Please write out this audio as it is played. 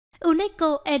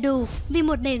Unesco Edu vì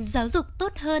một nền giáo dục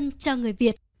tốt hơn cho người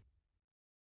Việt.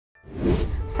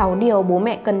 6 điều bố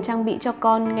mẹ cần trang bị cho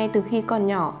con ngay từ khi còn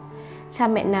nhỏ. Cha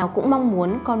mẹ nào cũng mong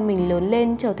muốn con mình lớn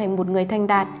lên trở thành một người thành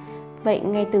đạt. Vậy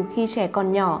ngay từ khi trẻ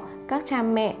còn nhỏ, các cha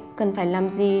mẹ cần phải làm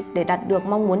gì để đạt được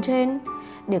mong muốn trên?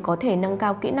 Để có thể nâng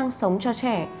cao kỹ năng sống cho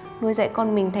trẻ, nuôi dạy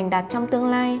con mình thành đạt trong tương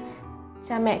lai,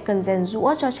 cha mẹ cần rèn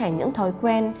giũa cho trẻ những thói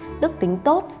quen, đức tính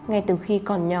tốt ngay từ khi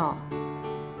còn nhỏ.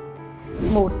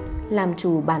 1. Làm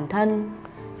chủ bản thân.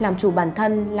 Làm chủ bản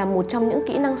thân là một trong những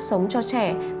kỹ năng sống cho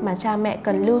trẻ mà cha mẹ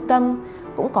cần lưu tâm,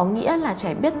 cũng có nghĩa là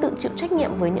trẻ biết tự chịu trách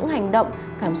nhiệm với những hành động,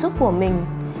 cảm xúc của mình.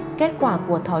 Kết quả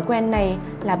của thói quen này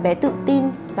là bé tự tin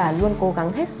và luôn cố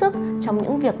gắng hết sức trong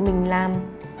những việc mình làm.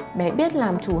 Bé biết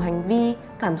làm chủ hành vi,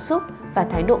 cảm xúc và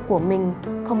thái độ của mình,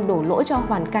 không đổ lỗi cho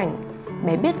hoàn cảnh.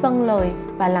 Bé biết vâng lời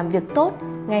và làm việc tốt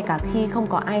ngay cả khi không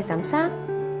có ai giám sát.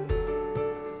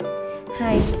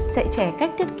 2. Dạy trẻ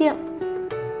cách tiết kiệm.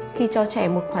 Khi cho trẻ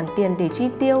một khoản tiền để chi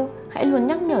tiêu, hãy luôn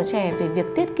nhắc nhở trẻ về việc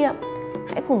tiết kiệm.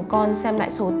 Hãy cùng con xem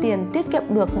lại số tiền tiết kiệm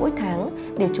được mỗi tháng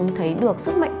để chúng thấy được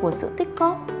sức mạnh của sự tích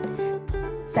góp.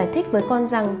 Giải thích với con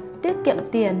rằng tiết kiệm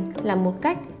tiền là một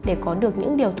cách để có được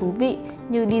những điều thú vị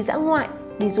như đi dã ngoại,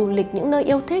 đi du lịch những nơi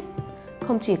yêu thích.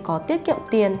 Không chỉ có tiết kiệm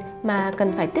tiền mà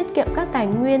cần phải tiết kiệm các tài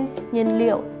nguyên, nhiên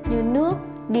liệu như nước,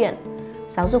 điện.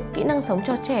 Giáo dục kỹ năng sống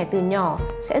cho trẻ từ nhỏ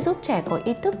sẽ giúp trẻ có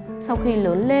ý thức sau khi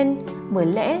lớn lên, bởi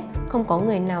lẽ không có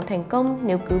người nào thành công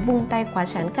nếu cứ vung tay quá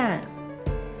chán cả.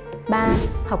 3.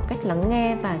 Học cách lắng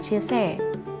nghe và chia sẻ.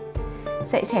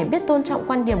 Dạy trẻ biết tôn trọng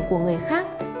quan điểm của người khác,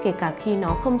 kể cả khi nó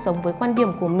không giống với quan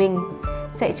điểm của mình.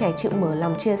 Dạy trẻ chịu mở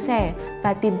lòng chia sẻ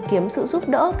và tìm kiếm sự giúp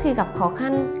đỡ khi gặp khó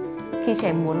khăn. Khi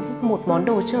trẻ muốn một món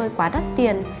đồ chơi quá đắt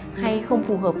tiền hay không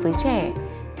phù hợp với trẻ,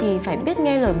 thì phải biết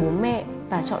nghe lời bố mẹ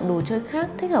và chọn đồ chơi khác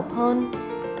thích hợp hơn.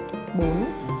 4.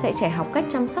 Dạy trẻ học cách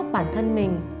chăm sóc bản thân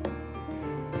mình.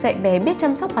 Dạy bé biết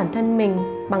chăm sóc bản thân mình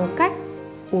bằng cách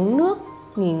uống nước,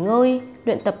 nghỉ ngơi,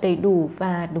 luyện tập đầy đủ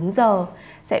và đúng giờ.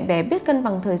 Dạy bé biết cân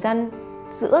bằng thời gian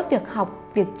giữa việc học,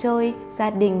 việc chơi, gia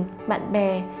đình, bạn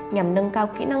bè nhằm nâng cao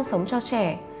kỹ năng sống cho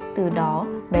trẻ. Từ đó,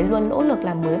 bé luôn nỗ lực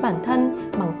làm mới bản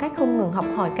thân bằng cách không ngừng học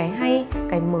hỏi cái hay,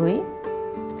 cái mới.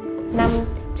 5.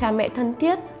 Cha mẹ thân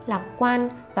thiết, lạc quan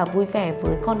và vui vẻ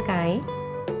với con cái.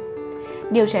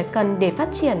 Điều trẻ cần để phát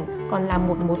triển còn là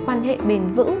một mối quan hệ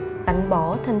bền vững, gắn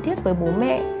bó, thân thiết với bố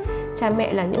mẹ. Cha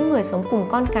mẹ là những người sống cùng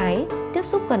con cái, tiếp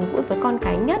xúc gần gũi với con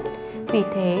cái nhất. Vì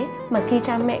thế mà khi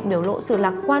cha mẹ biểu lộ sự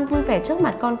lạc quan vui vẻ trước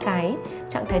mặt con cái,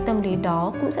 trạng thái tâm lý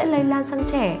đó cũng sẽ lây lan sang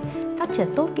trẻ, phát triển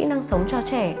tốt kỹ năng sống cho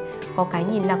trẻ, có cái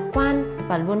nhìn lạc quan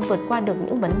và luôn vượt qua được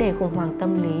những vấn đề khủng hoảng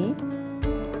tâm lý.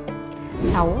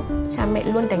 6. Cha mẹ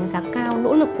luôn đánh giá cao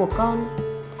nỗ lực của con.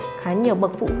 Khá nhiều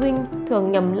bậc phụ huynh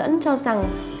thường nhầm lẫn cho rằng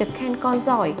việc khen con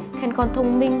giỏi, khen con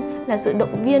thông minh là sự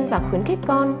động viên và khuyến khích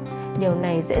con. Điều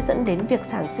này dễ dẫn đến việc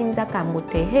sản sinh ra cả một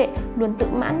thế hệ luôn tự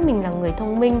mãn mình là người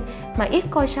thông minh mà ít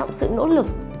coi trọng sự nỗ lực.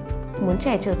 Muốn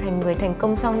trẻ trở thành người thành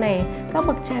công sau này, các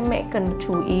bậc cha mẹ cần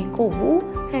chú ý cổ vũ,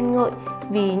 khen ngợi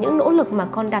vì những nỗ lực mà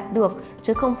con đạt được,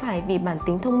 chứ không phải vì bản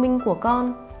tính thông minh của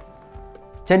con.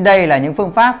 Trên đây là những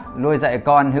phương pháp nuôi dạy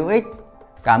con hữu ích.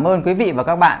 Cảm ơn quý vị và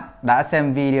các bạn đã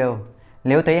xem video.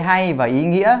 Nếu thấy hay và ý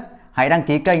nghĩa, hãy đăng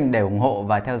ký kênh để ủng hộ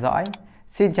và theo dõi.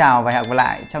 Xin chào và hẹn gặp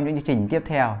lại trong những chương trình tiếp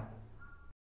theo.